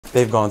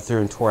They've gone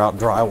through and tore out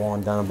drywall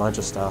and done a bunch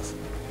of stuff.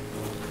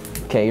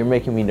 Okay, you're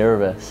making me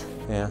nervous.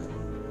 Yeah.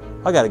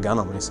 I got a gun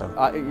on me, so.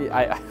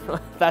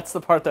 That's the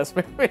part that's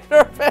making me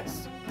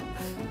nervous.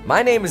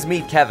 My name is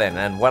Meet Kevin,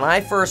 and when I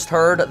first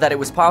heard that it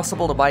was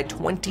possible to buy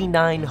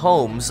 29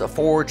 homes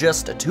for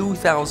just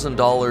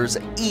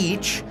 $2,000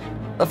 each,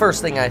 the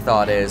first thing I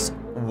thought is,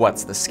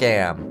 what's the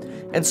scam?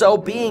 And so,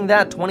 being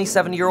that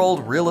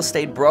 27-year-old real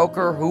estate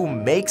broker who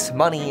makes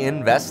money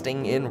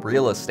investing in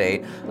real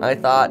estate, I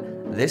thought,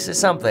 this is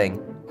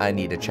something I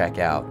need to check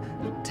out.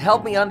 To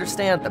help me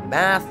understand the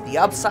math, the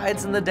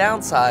upsides, and the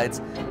downsides,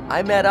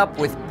 I met up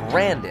with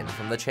Brandon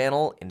from the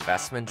channel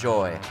Investment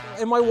Joy.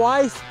 And my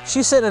wife,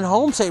 she's sitting at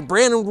home saying,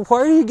 Brandon, what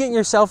are you getting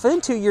yourself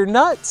into? You're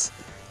nuts.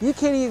 You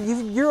can't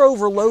even, you're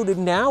overloaded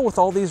now with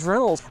all these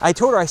rentals. I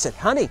told her, I said,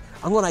 honey,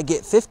 I'm gonna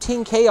get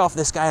 15K off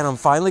this guy and I'm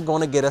finally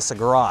gonna get us a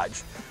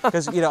garage.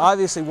 Because, you know,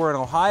 obviously we're in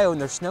Ohio and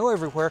there's snow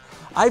everywhere.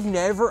 I've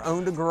never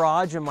owned a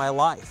garage in my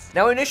life.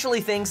 Now, initially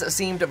things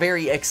seemed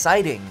very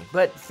exciting,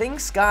 but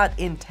things got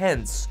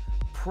intense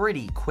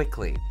pretty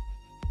quickly.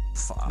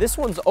 This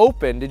one's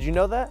open, did you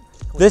know that?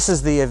 This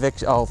is the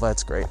eviction, oh,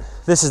 that's great.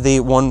 This is the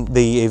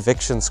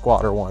eviction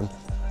squatter one.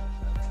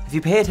 If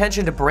you pay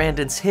attention to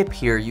Brandon's hip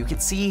here, you can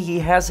see he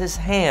has his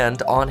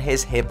hand on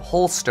his hip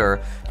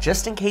holster,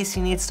 just in case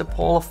he needs to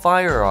pull a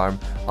firearm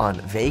on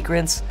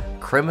vagrants,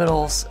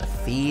 criminals,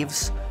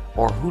 thieves,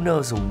 or who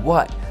knows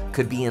what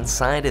could be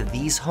inside of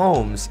these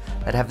homes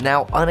that have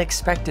now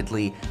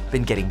unexpectedly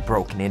been getting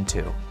broken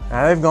into.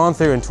 Now, they've gone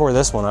through and tore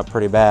this one up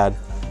pretty bad.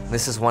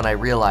 This is when I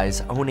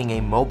realized owning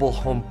a mobile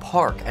home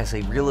park as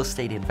a real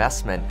estate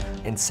investment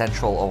in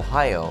central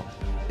Ohio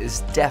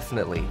is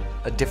definitely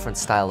a different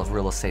style of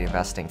real estate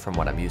investing from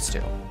what I'm used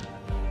to.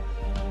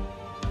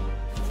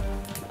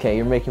 Okay,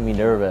 you're making me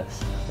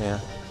nervous. Yeah.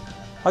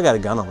 I got a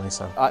gun on me,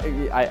 so.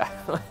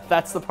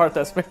 That's the part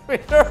that's making me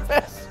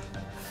nervous.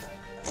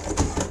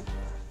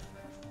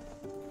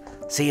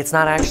 See, it's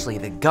not actually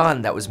the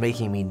gun that was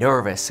making me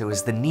nervous, it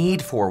was the need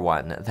for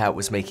one that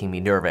was making me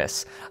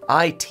nervous.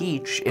 I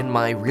teach in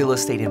my real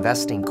estate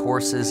investing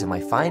courses and my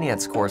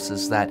finance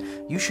courses that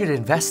you should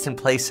invest in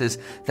places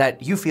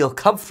that you feel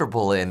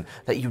comfortable in,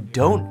 that you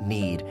don't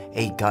need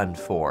a gun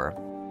for.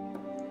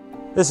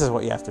 This is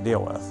what you have to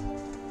deal with.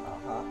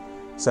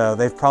 So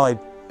they've probably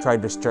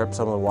tried to strip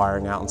some of the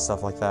wiring out and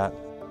stuff like that.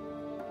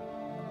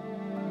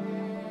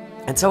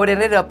 And so it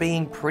ended up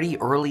being pretty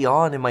early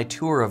on in my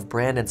tour of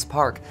Brandon's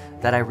park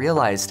that I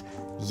realized,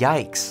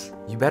 yikes,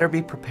 you better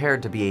be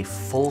prepared to be a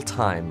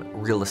full-time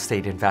real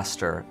estate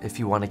investor if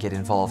you want to get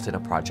involved in a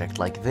project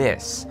like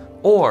this,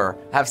 or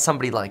have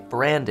somebody like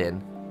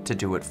Brandon to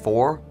do it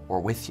for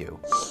or with you.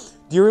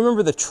 Do you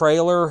remember the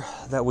trailer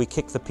that we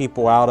kicked the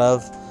people out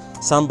of?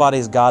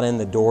 Somebody's got in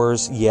the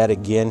doors yet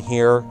again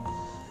here,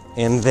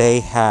 and they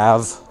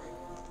have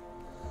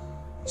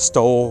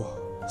stole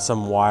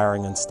some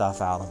wiring and stuff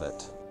out of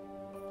it.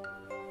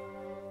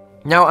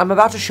 Now, I'm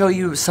about to show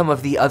you some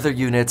of the other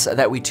units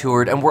that we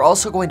toured, and we're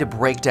also going to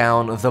break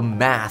down the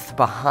math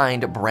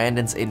behind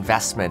Brandon's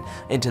investment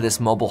into this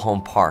mobile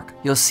home park.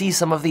 You'll see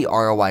some of the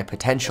ROI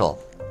potential.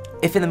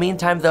 If in the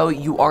meantime, though,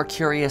 you are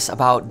curious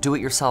about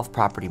do-it-yourself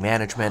property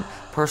management,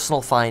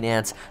 personal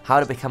finance,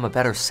 how to become a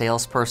better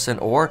salesperson,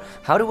 or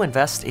how to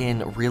invest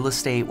in real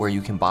estate where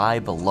you can buy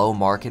below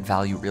market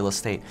value real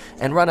estate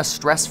and run a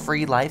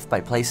stress-free life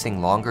by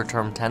placing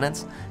longer-term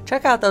tenants,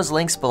 check out those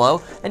links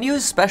below and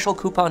use special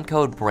coupon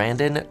code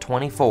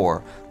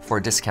BRANDON24 for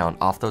a discount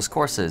off those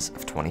courses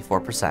of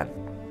 24%.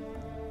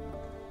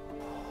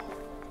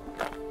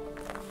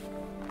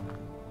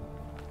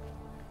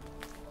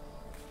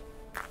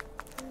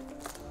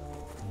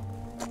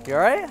 You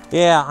alright?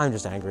 Yeah, I'm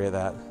just angry at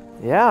that.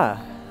 Yeah,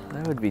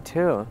 I would be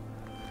too.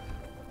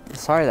 I'm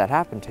sorry that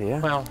happened to you.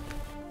 Well,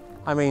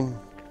 I mean,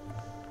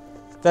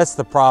 that's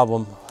the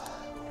problem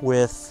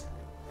with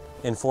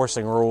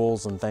enforcing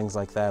rules and things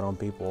like that on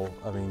people.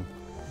 I mean,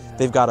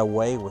 they've got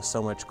away with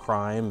so much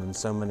crime and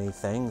so many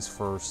things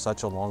for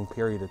such a long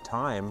period of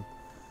time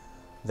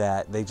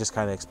that they just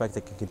kind of expect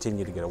they can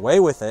continue to get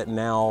away with it. And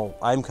now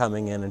I'm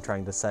coming in and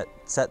trying to set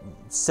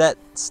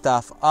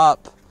stuff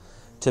up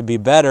to be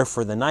better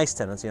for the nice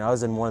tenants. You know, I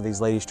was in one of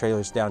these ladies'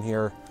 trailers down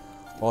here,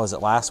 what was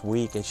it, last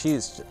week, and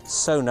she's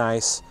so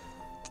nice,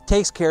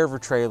 takes care of her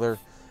trailer,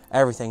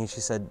 everything, and she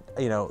said,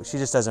 you know, she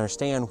just doesn't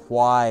understand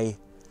why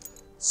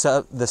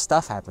the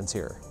stuff happens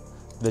here.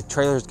 The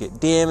trailers get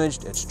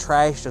damaged, it's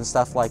trashed and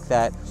stuff like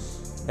that,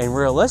 and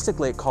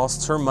realistically it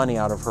costs her money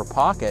out of her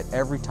pocket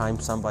every time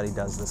somebody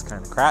does this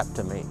kind of crap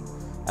to me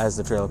as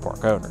the trailer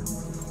park owner.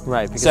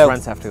 Right, because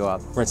rents have to go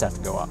up. Rents have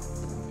to go up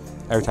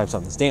every time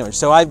something's damaged.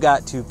 So I've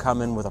got to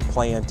come in with a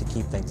plan to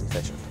keep things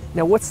efficient.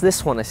 Now what's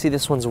this one? I see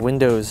this one's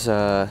windows.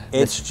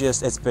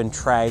 It's been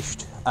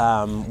trashed.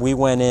 We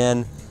went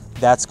in,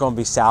 that's gonna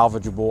be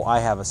salvageable. I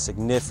have a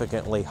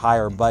significantly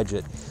higher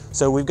budget.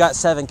 So we've got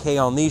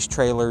 7K on these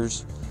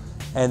trailers,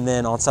 and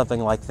then on something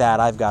like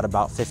that, I've got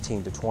about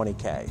 15 to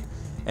 20K.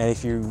 And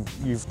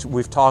if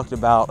we've talked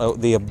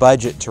about the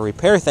budget to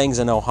repair things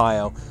in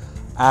Ohio,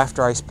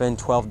 after I spend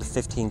 12 to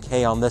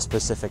 15K on this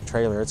specific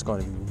trailer, it's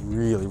going to be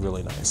really,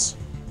 really nice.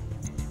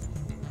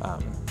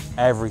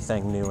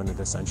 Everything new in it,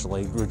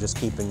 essentially. We're just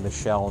keeping the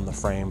shell and the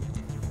frame.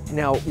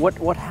 Now,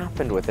 what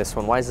happened with this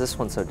one? Why is this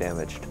one so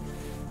damaged?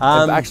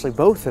 Actually,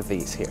 both of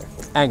these here.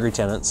 Angry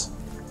tenants.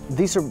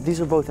 These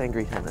are both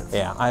angry tenants.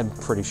 Yeah, I'm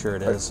pretty sure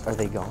it is. Are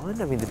they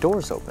gone? I mean, the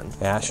door's open.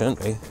 Yeah, it shouldn't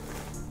be.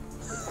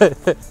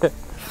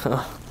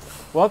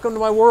 Welcome to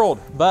my world.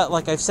 But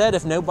like I've said,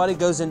 if nobody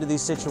goes into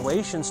these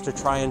situations to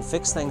try and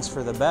fix things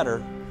for the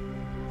better,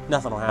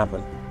 nothing will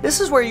happen. This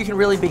is where you can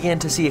really begin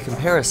to see a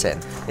comparison.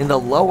 In the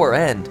lower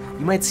end,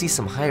 you might see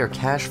some higher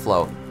cash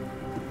flow.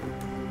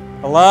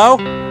 Hello?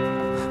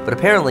 But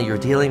apparently you're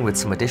dealing with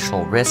some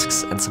additional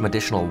risks and some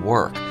additional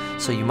work.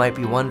 So you might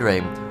be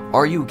wondering,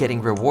 are you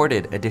getting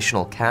rewarded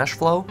additional cash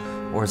flow,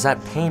 or is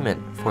that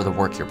payment for the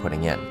work you're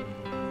putting in?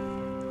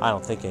 I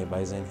don't think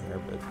anybody's in here,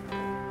 but...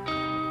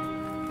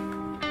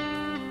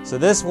 So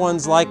this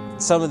one's like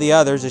some of the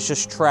others, it's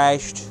just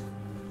trashed.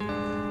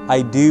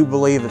 I do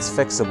believe it's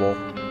fixable.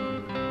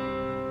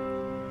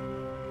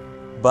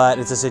 But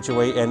it's a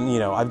situation, and you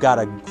know, I've got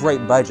a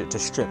great budget to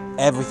strip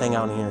everything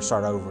out in here and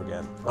start over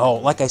again. Oh,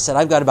 like I said,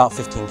 I've got about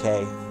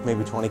 15K,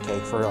 maybe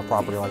 20K for a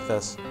property like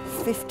this.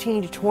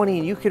 15 to 20,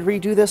 and you could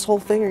redo this whole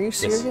thing? Are you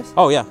serious? Yes.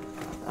 Oh, yeah.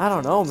 I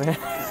don't know, man.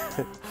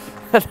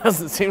 That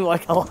doesn't seem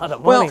like a lot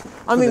of money. Well,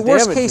 I mean,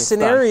 worst case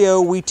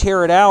scenario, we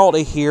tear it out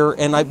of here,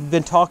 and I've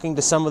been talking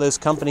to some of those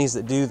companies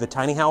that do the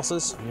tiny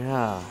houses.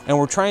 Yeah. And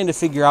we're trying to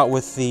figure out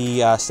with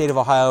the State of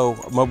Ohio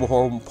Mobile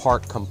Home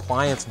Park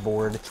Compliance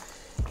Board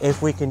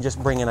if we can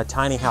just bring in a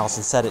tiny house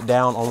and set it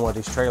down on one of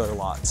these trailer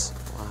lots.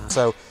 Wow.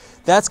 So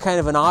that's kind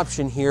of an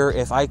option here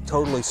if I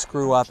totally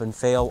screw up and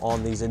fail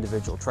on these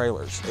individual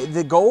trailers.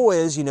 The goal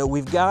is, you know,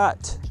 we've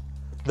got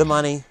the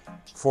money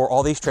for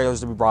all these trailers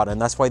to be brought in.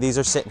 That's why these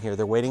are sitting here.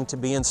 They're waiting to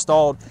be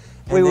installed.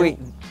 Wait,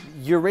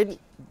 you're in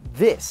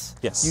this?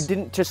 Yes. You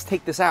didn't just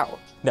take this out?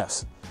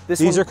 Yes.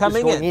 These are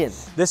coming in.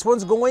 This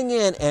one's going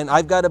in, and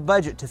I've got a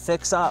budget to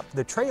fix up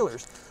the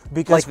trailers.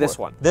 Because like this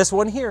one? This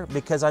one here,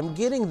 because I'm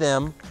getting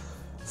them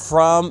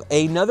from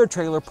another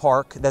trailer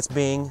park that's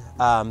being,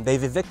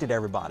 they've evicted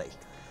everybody.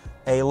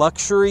 A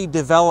luxury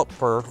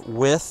developer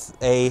with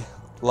a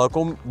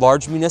local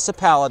large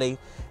municipality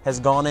has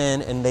gone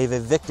in and they've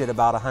evicted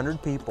about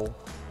 100 people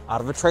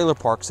out of a trailer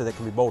park so they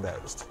can be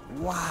bulldozed.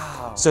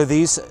 Wow. So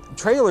these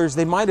trailers,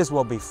 they might as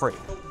well be free.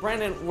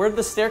 Brandon, where'd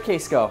the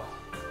staircase go?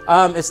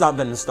 It's not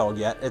been installed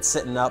yet. It's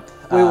sitting up.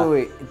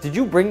 Wait. Did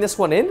you bring this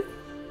one in?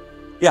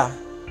 Yeah.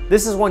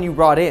 This is one you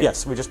brought in?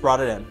 Yes, we just brought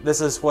it in. This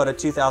is what a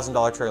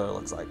 $2,000 trailer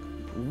looks like.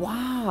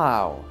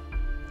 Wow.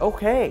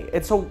 Okay.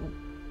 And so,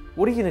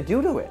 what are you going to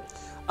do to it?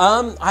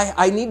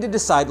 I need to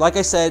decide. Like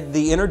I said,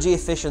 the energy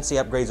efficiency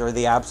upgrades are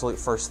the absolute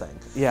first thing.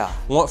 Yeah.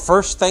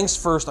 First things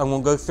first, I'm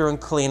going to go through and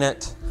clean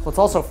it. Well, it's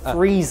also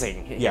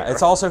freezing here. Yeah,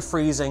 it's also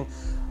freezing.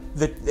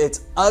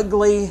 It's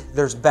ugly.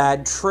 There's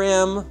bad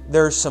trim.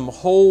 There's some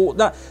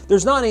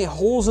there's not any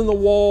holes in the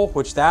wall,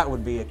 which that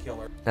would be a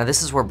killer. Now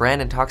this is where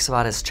Brandon talks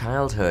about his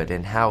childhood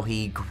and how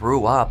he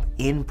grew up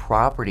in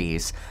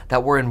properties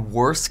that were in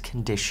worse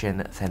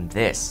condition than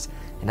this.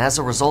 And as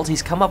a result,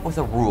 he's come up with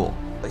a rule.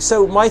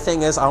 So my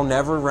thing is, I'll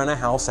never rent a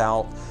house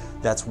out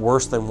that's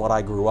worse than what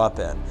I grew up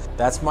in.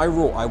 That's my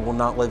rule. I will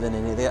not live in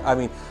any of that. I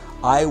mean,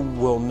 I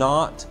will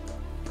not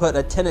put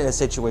a tenant in a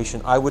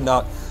situation I would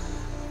not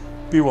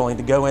be willing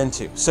to go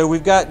into. So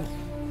we've got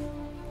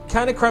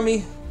kind of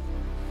crummy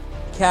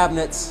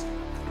cabinets,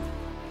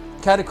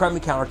 kind of crummy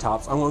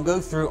countertops. I'm going to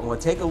go through, I'm going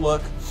to take a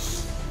look,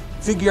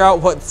 figure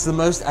out what's the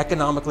most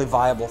economically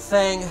viable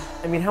thing.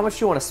 I mean, how much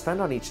do you want to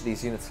spend on each of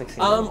these units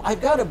fixing them? I've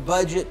got a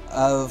budget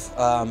of,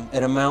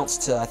 it amounts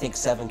to, I think,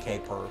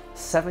 7K per.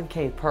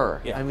 7K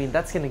per? Yeah. I mean,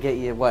 that's going to get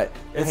you, what,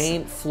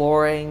 paint,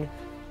 flooring?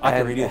 I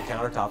can redo the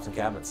countertops and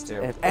cabinets,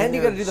 too. And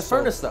you got to do the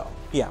furnace, though.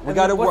 Yeah, we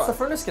got to. What's the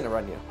furnace going to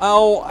run you?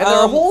 Oh, and there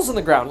are holes in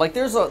the ground. Like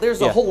there's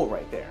a hole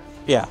right there.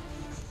 Yeah.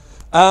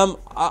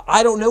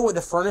 I don't know what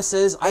the furnace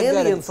is. And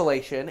the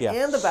insulation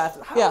and the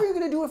bathroom. How are you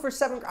going to do it for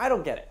 $7? I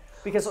don't get it.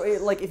 Because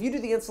like if you do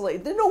the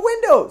insulation, there's no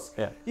windows.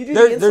 Yeah. You do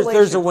the insulation.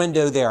 There's a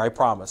window there. I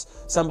promise.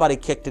 Somebody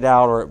kicked it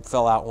out or it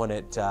fell out when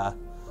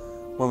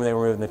they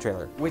were moving the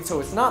trailer. Wait,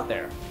 so it's not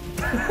there?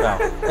 No,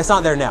 it's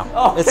not there now.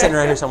 Oh, okay. It's sitting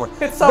right here somewhere.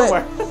 It's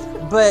somewhere.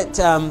 But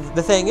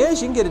the thing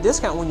is, you can get a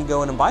discount when you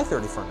go in and buy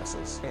 30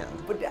 furnaces. Yeah.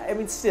 But I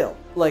mean, still,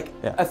 like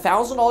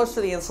 $1,000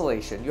 for the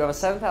insulation. You have a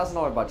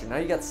 $7,000 budget. Now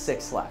you got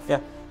 6 left.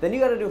 Yeah. Then you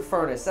got to do a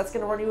furnace. That's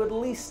going to run you at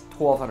least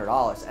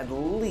 $1,200. At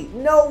least.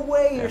 No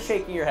way you're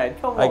shaking your head.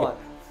 Come on.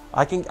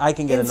 I can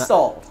get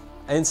installed.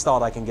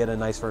 Installed. I can get a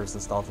nice furnace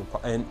installed,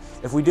 and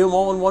if we do them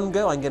all in one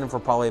go, I can get them for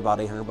probably about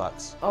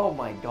 $800. Oh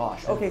my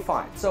gosh. Okay,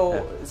 fine.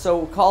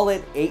 So call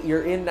it 8.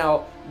 You're in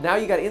now. Now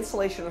you got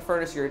insulation and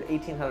furnace. You're at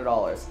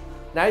 $1,800.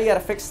 Now you got to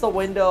fix the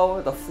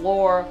window, the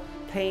floor,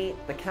 paint,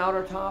 the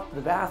countertop,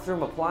 the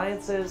bathroom,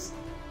 appliances.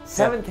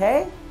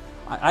 7K?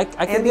 I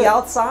can and the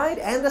outside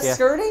and the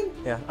skirting?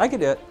 Yeah, I could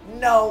do it.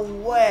 No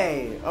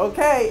way.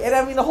 Okay, and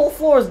I mean the whole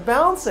floor is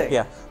bouncing.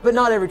 Yeah, but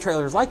not every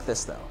trailer is like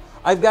this though.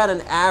 I've got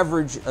an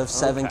average of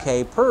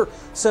 7K per.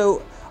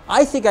 So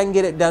I think I can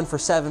get it done for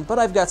 7, but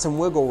I've got some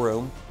wiggle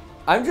room.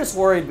 I'm just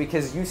worried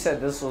because you said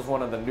this was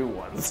one of the new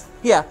ones.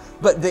 Yeah,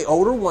 but the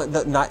older one,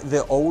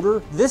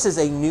 this is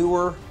a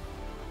newer,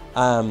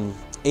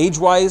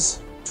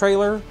 age-wise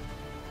trailer,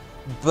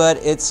 but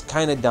it's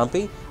kind of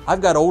dumpy.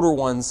 I've got older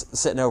ones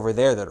sitting over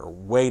there that are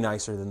way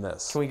nicer than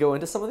this. Can we go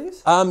into some of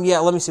these? Yeah,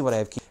 let me see what I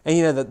have. And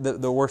you know,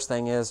 the worst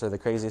thing is, or the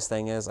craziest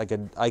thing is, I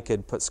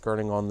could put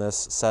skirting on this,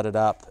 set it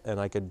up, and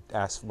I could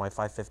ask for my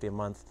 $550 a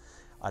month.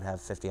 I'd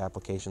have 50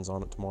 applications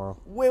on it tomorrow.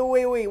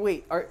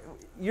 Wait.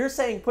 You're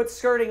saying put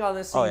skirting on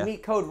this so you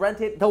meet code,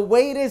 rent it the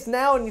way it is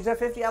now, and you have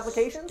 50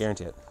 applications?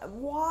 Guarantee it.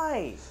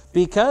 Why?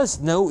 Because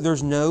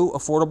there's no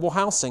affordable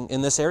housing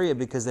in this area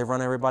because they've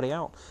run everybody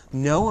out.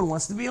 No one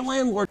wants to be a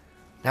landlord.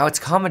 Now, it's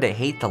common to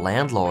hate the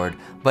landlord,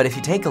 but if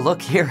you take a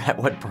look here at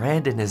what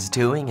Brandon is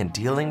doing and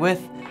dealing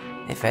with,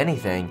 if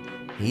anything,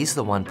 he's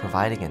the one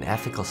providing an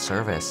ethical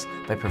service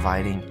by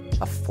providing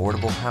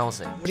affordable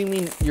housing. What do you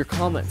mean, your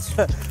comments?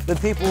 The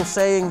people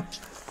saying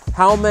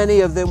how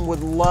many of them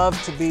would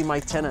love to be my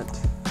tenant,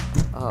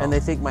 and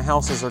they think my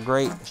houses are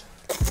great.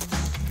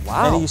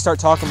 Wow. And then you start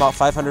talking about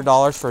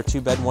 $500 for a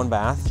 2-bed,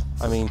 1-bath.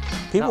 I mean,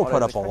 people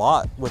put up a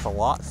lot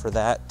for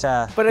that.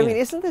 But I mean,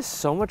 isn't this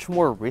so much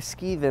more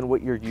risky than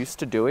what you're used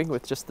to doing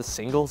with just the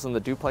singles and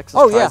the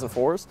duplexes, tries and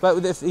fours?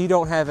 But if you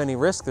don't have any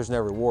risk, there's no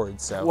reward.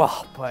 So.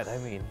 Well, but I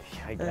mean,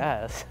 I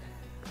guess.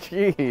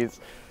 Jeez.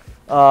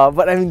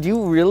 But I mean, do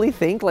you really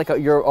think like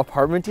your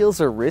apartment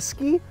deals are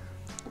risky?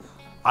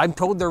 I'm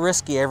told they're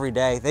risky every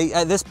day.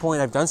 At this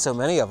point, I've done so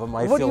many of them.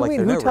 I what feel do you like mean?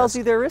 they're no Who tells risk.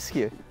 you they're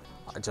risky?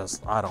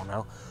 I don't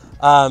know.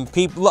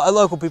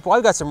 Local people.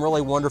 I've got some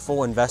really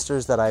wonderful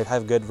investors that I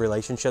have good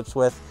relationships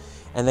with,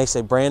 and they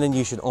say, Brandon,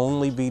 you should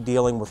only be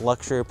dealing with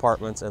luxury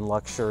apartments and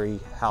luxury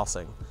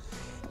housing.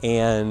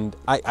 And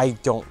I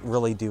don't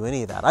really do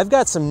any of that. I've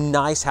got some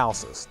nice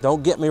houses.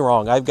 Don't get me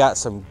wrong. I've got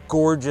some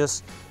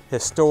gorgeous,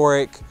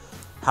 historic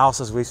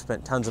houses we've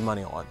spent tons of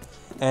money on.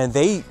 And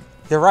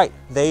they're right.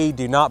 They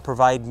do not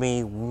provide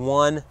me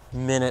 1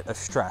 minute of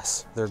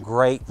stress. They're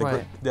great.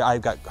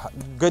 I've got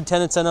good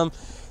tenants in them.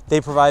 They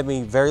provide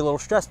me very little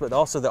stress, but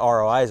also the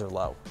ROIs are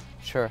low.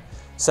 Sure.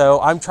 So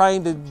I'm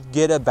trying to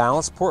get a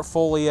balanced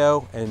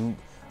portfolio and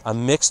a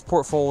mixed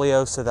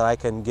portfolio so that I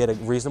can get a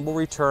reasonable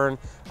return.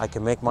 I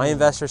can make my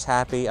investors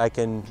happy. I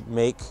can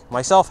make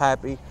myself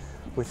happy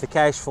with the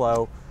cash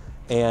flow.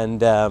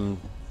 And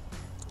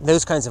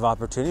those kinds of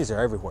opportunities are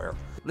everywhere.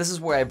 This is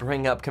where I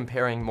bring up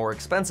comparing more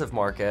expensive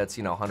markets,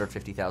 you know,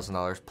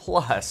 $150,000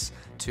 plus,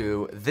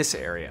 to this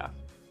area.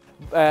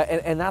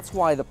 And that's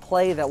why the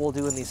play that we'll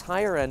do in these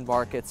higher end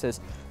markets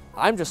is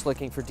I'm just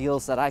looking for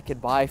deals that I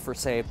could buy for,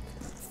 say,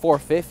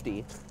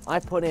 $450. I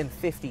put in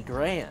 50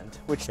 grand,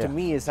 which to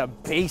me is a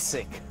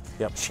basic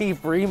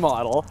cheap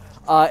remodel,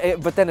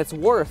 but then it's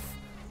worth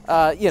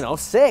you know,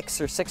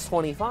 $6 or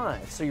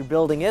 $625. So you're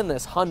building in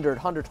this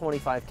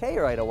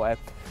 125K right away.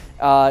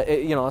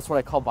 You know, that's what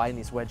I call buying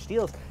these wedge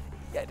deals.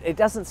 It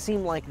doesn't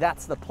seem like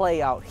that's the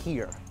play out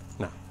here.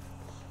 No.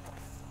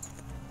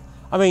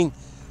 I mean,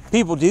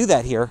 people do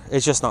that here.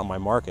 It's just not my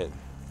market.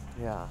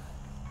 Yeah.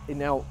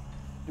 Now,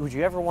 would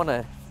you ever want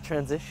to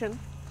transition?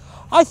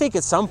 I think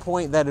at some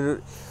point that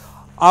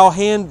I'll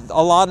hand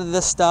a lot of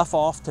this stuff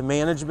off to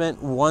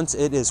management once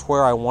it is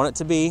where I want it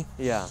to be.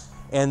 Yeah.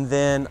 And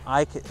then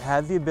I could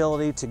have the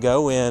ability to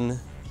go in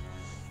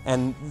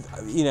and,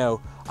 you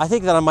know, I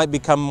think that I might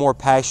become more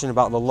passionate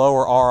about the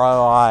lower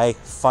ROI,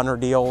 funner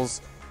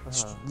deals,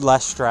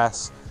 less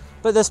stress.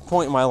 But at this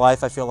point in my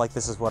life, I feel like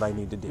this is what I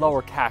need to do.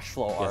 Lower cash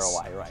flow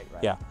ROI, right.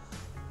 Yeah.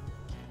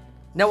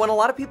 Now, when a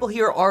lot of people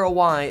hear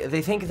ROI,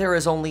 they think there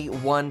is only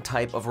one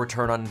type of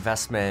return on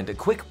investment. A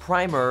quick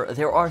primer,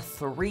 there are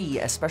three,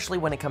 especially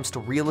when it comes to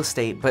real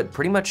estate, but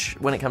pretty much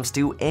when it comes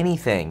to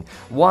anything.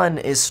 One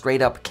is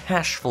straight up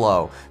cash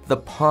flow, the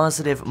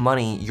positive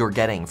money you're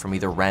getting from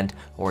either rent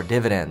or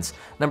dividends.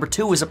 Number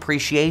two is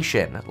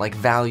appreciation, like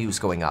values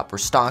going up or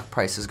stock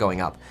prices going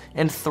up.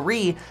 And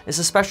three is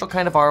a special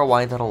kind of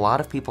ROI that a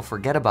lot of people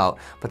forget about,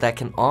 but that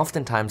can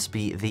oftentimes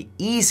be the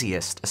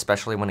easiest,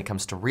 especially when it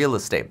comes to real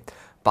estate.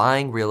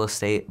 Buying real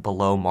estate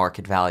below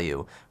market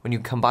value. When you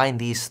combine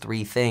these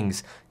three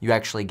things, you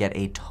actually get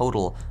a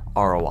total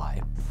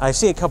ROI. I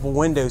see a couple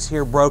windows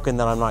here broken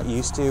that I'm not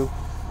used to.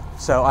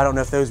 So I don't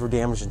know if those were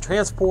damaged in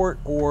transport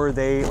or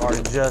they are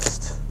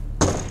just,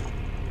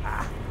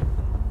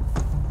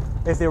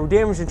 if they were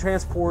damaged in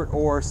transport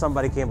or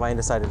somebody came by and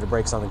decided to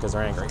break something because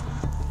they're angry.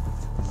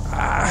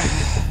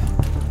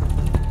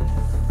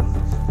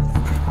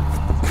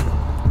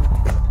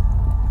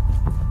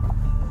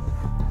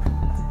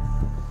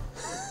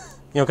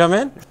 You know, come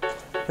in.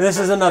 This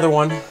is another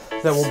one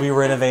that we'll be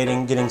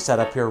renovating, getting set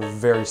up here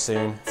very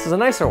soon. This is a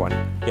nicer one.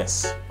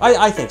 Yes,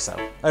 I think so.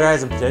 It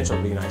has the potential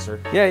to be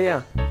nicer.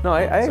 Yeah. No,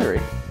 I agree.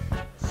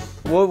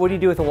 What do you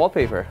do with the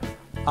wallpaper?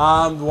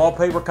 The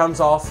wallpaper comes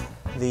off.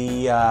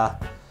 The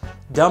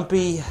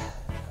dumpy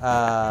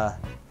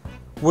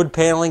wood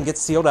paneling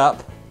gets sealed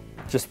up.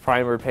 Just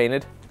primer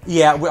painted?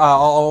 Yeah,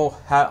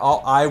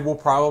 I will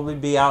probably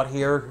be out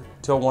here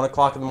till 1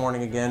 o'clock in the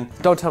morning again.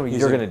 Don't tell me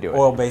you're going to do it.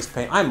 Oil-based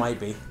paint. I might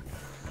be.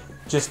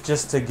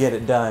 just to get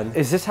it done.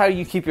 Is this how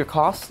you keep your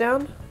costs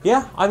down?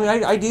 Yeah, I mean,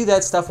 I do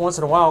that stuff once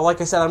in a while. Like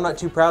I said, I'm not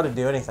too proud to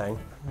do anything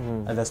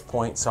at this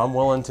point, so I'm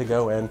willing to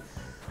go in.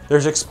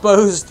 There's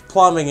exposed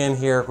plumbing in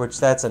here, which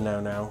that's a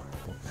no-no.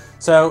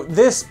 So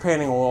this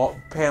paneling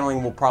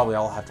will probably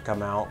all have to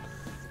come out.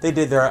 They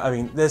did their, I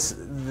mean,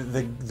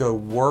 the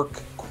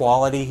work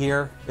quality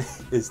here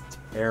is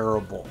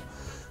terrible.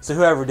 So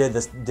whoever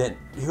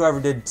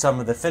did some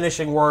of the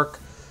finishing work,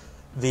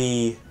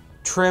 the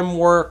trim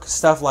work,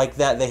 stuff like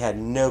that, they had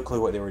no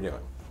clue what they were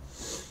doing.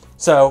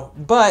 So,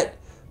 but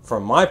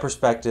from my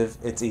perspective,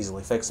 it's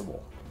easily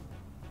fixable.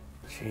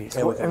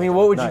 Jeez. I mean,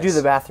 what would you do to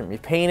the bathroom? You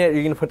paint it?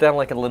 You're going to put down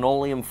like a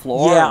linoleum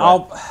floor?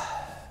 Yeah,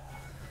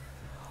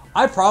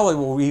 I probably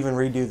will even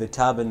redo the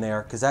tub in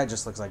there because that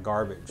just looks like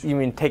garbage. You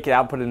mean take it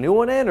out, put a new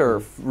one in,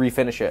 or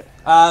refinish it?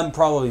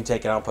 Probably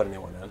take it out, put a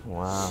new one in.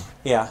 Wow.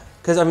 Yeah,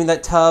 because I mean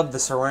that tub, the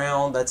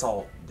surround, that's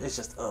all. It's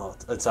just, oh,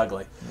 it's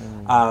ugly.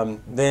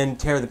 Then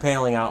tear the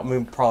paneling out,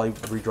 and probably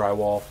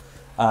re-drywall.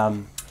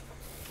 I'm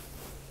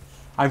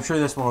sure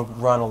this one will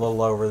run a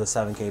little over the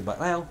 7K,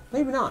 but well,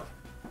 maybe not.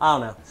 I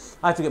don't know.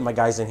 I have to get my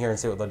guys in here and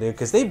see what they'll do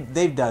because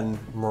they've done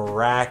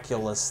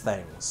miraculous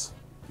things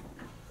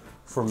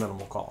for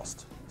minimal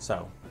cost.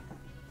 So,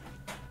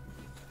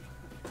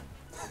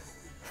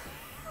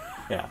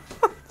 yeah.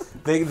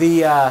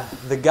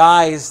 The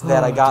guys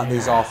that I got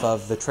these off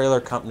of, the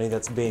trailer company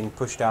that's being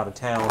pushed out of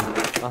town,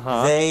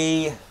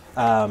 they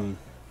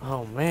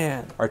oh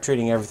man, are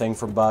treating everything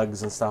for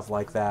bugs and stuff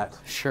like that.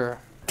 Sure.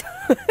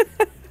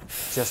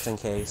 Just in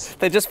case.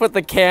 They just put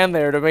the can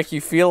there to make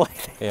you feel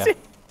like Yeah.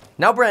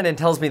 Now Brandon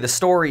tells me the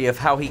story of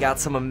how he got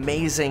some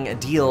amazing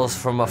deals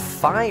from a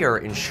fire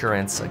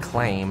insurance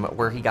claim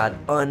where he got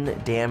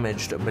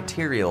undamaged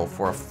material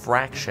for a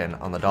fraction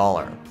on the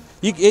dollar.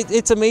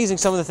 It's amazing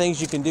some of the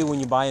things you can do when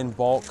you buy in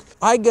bulk.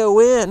 I go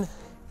in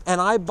and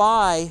I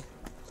buy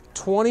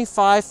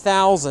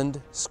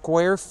 25,000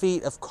 square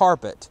feet of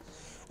carpet.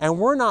 And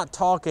we're not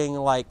talking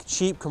like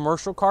cheap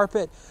commercial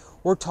carpet.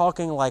 We're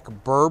talking like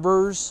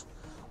Berbers,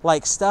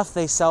 like stuff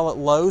they sell at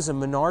Lowe's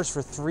and Menards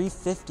for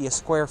 $3.50 a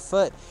square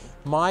foot.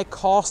 My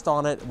cost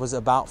on it was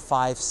about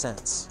 5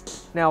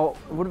 cents. Now,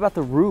 what about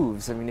the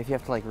roofs? I mean, if you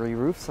have to like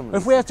re-roof some of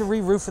these. If we have to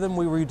re-roof them,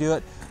 we redo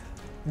it.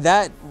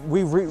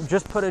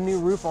 Just put a new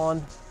roof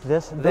on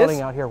this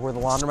building out here where the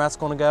laundromat's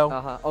going to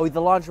go. Oh,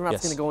 the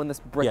laundromat's going to go in this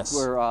brick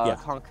or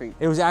concrete.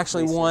 It was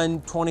actually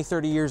one 20,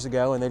 30 years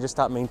ago, and they just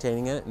stopped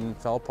maintaining it and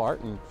fell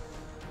apart.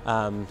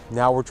 And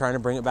now we're trying to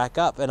bring it back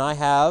up. And I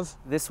have.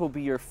 This will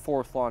be your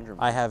 4th laundromat.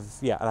 I have,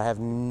 yeah, and I have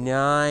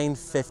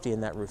 $950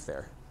 in that roof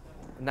there.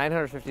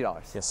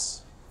 $950.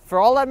 Yes. For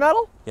all that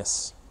metal?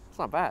 Yes. It's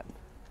not bad.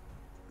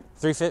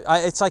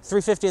 It's like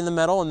 $350 in the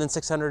metal and then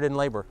 $600 in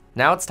labor.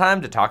 Now it's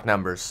time to talk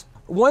numbers.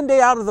 One day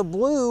out of the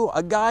blue,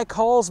 a guy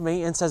calls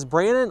me and says,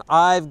 Brandon,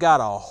 I've got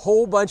a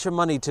whole bunch of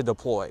money to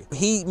deploy.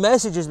 He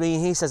messages me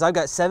and he says, I've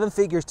got 7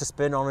 figures to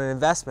spend on an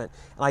investment.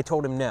 And I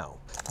told him no.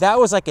 That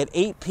was like at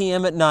 8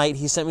 p.m. at night.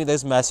 He sent me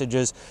those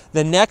messages.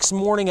 The next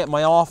morning at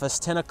my office,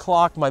 10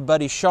 o'clock, my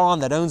buddy Sean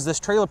that owns this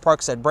trailer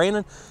park said,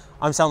 Brandon,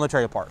 I'm selling the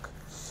trailer park.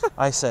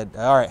 I said,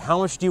 all right, how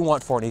much do you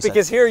want for it?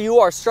 Because here you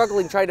are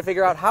struggling trying to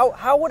figure out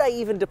how would I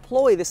even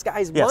deploy this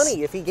guy's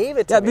money if he gave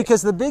it to me? Yeah,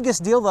 because the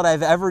biggest deal that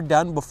I've ever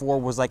done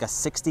before was like a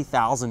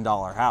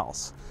 $60,000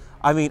 house.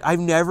 I mean, I've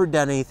never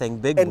done anything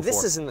big before. And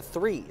this is in the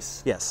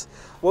 3s. Yes.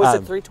 What was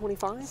it,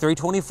 325?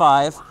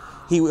 325.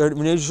 He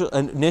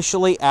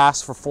initially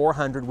asked for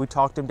 400. We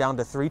talked him down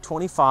to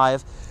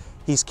 325.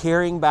 He's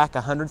carrying back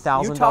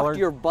 $100,000. You talked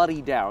your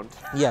buddy down.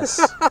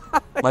 Yes,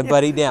 my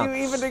buddy down. You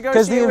even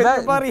negotiate with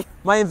your buddy.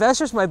 My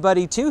investor's my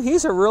buddy too.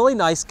 He's a really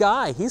nice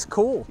guy. He's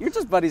cool. You're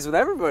just buddies with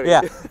everybody.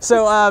 Yeah.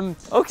 So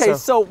okay.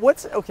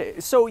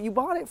 So you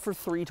bought it for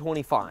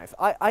 $325.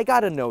 I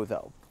gotta know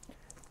though,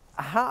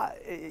 how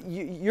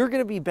you're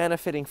going to be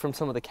benefiting from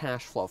some of the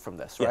cash flow from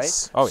this, right?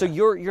 Yes. Oh, so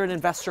yeah. you're an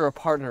investor or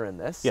partner in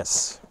this.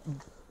 Yes.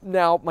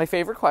 Now, my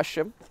favorite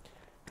question: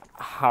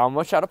 how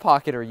much out of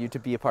pocket are you to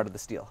be a part of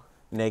this deal?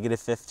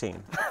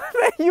 -15.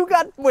 You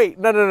got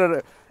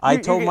no. I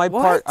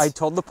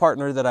told the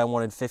partner that I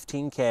wanted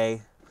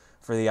 15K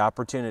for the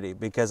opportunity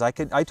because I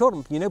told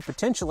him, you know,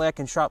 potentially I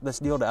can shop this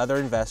deal to other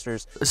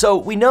investors. So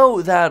we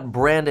know that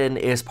Brandon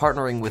is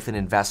partnering with an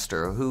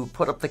investor who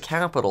put up the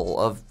capital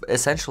of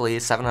essentially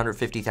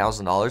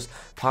 $750,000,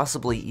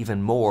 possibly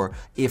even more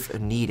if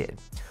needed.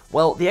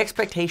 Well, the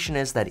expectation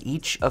is that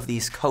each of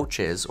these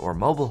coaches or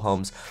mobile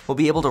homes will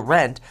be able to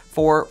rent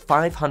for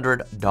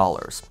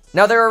 $500.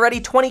 Now, there are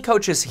already 20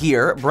 coaches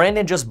here.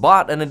 Brandon just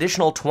bought an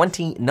additional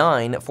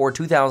 29 for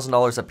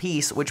 $2,000 a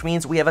piece, which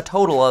means we have a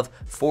total of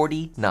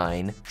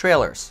 49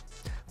 trailers.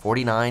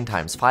 49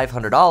 times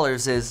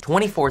 $500 is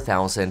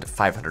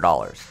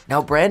 $24,500.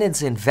 Now,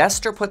 Brandon's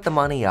investor put the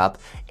money up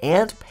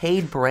and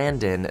paid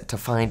Brandon to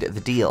find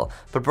the deal,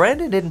 but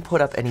Brandon didn't put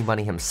up any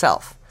money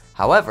himself.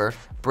 However,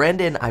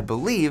 Brandon, I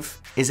believe,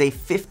 is a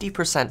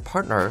 50%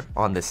 partner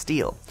on this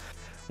deal,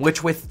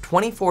 which with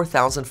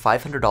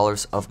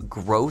 $24,500 of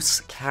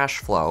gross cash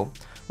flow,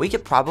 we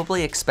could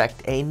probably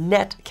expect a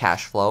net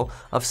cash flow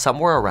of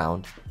somewhere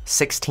around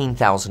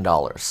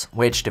 $16,000,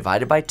 which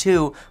divided by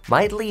 2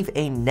 might leave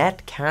a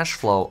net cash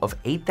flow of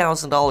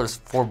 $8,000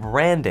 for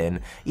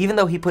Brandon, even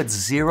though he put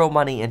zero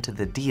money into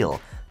the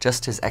deal,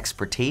 just his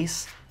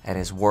expertise and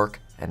his work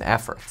and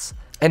efforts.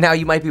 And now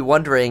you might be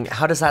wondering,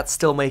 how does that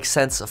still make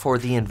sense for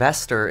the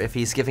investor if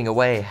he's giving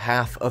away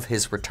half of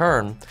his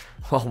return?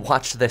 Well,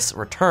 watch this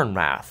return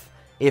math.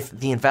 If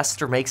the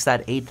investor makes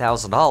that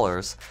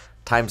 $8,000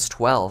 times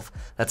 12,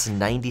 that's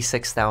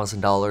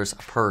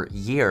 $96,000 per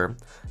year,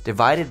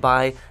 divided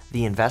by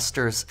the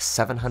investor's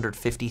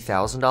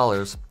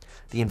 $750,000,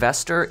 the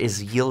investor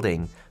is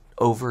yielding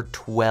over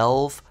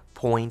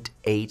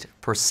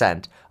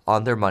 12.8%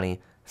 on their money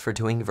for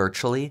doing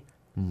virtually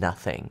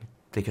nothing.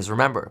 Because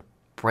remember,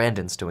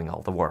 Brandon's doing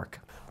all the work.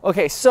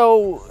 Okay,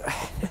 so,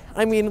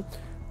 I mean,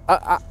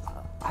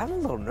 I'm a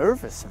little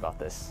nervous about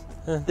this.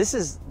 This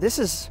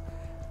is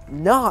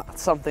not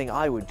something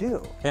I would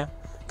do. Yeah.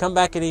 Come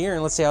back in a year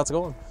and let's see how it's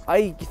going.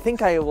 I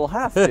think I will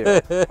have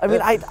to. I mean,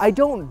 I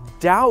don't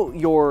doubt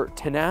your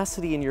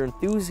tenacity and your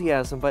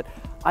enthusiasm, but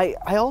I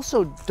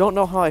also don't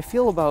know how I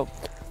feel about,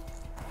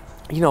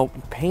 you know,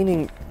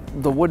 painting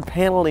the wood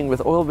paneling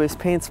with oil-based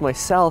paints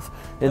myself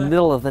in the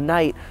middle of the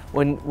night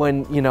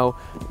when you know,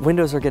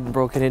 windows are getting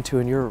broken into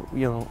and you're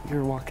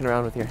walking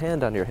around with your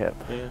hand on your hip.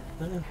 Yeah.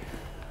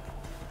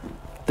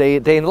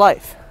 Day in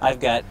life. I've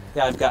got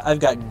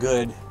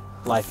good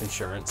life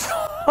insurance.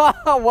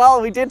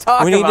 Well, we did talk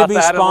about that. We need to be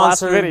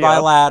sponsored by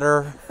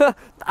Ladder.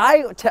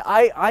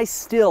 I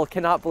still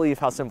cannot believe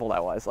how simple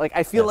that was. Like,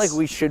 I feel like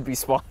we should be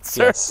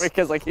sponsored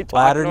because I keep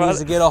talking Ladder about needs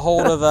to get a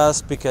hold of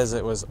us because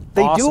it was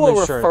They awesome do a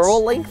insurance.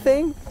 referral link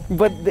thing,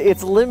 but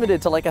it's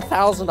limited to like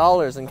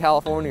 $1,000 in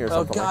California or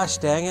something. Oh gosh,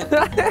 dang it.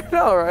 I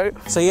know, right?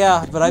 So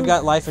yeah, but I've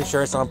got life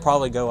insurance and I'll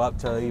probably go up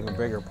to an even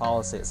bigger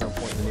policy at some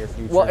point in the near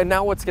future. Well, and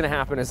now what's going to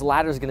happen is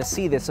Ladder's going to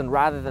see this, and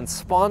rather than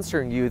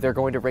sponsoring you, they're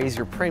going to raise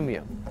your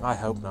premium. I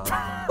hope not.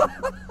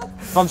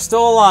 If I'm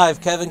still alive,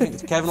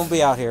 Kevin will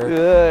be out here.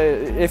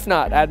 If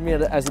not, add me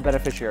as a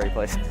beneficiary,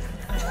 please.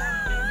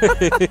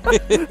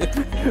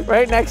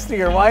 Right next to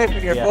your wife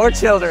and your 4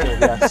 children.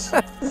 Yes.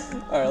 All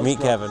right, Meet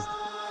go. Kevin.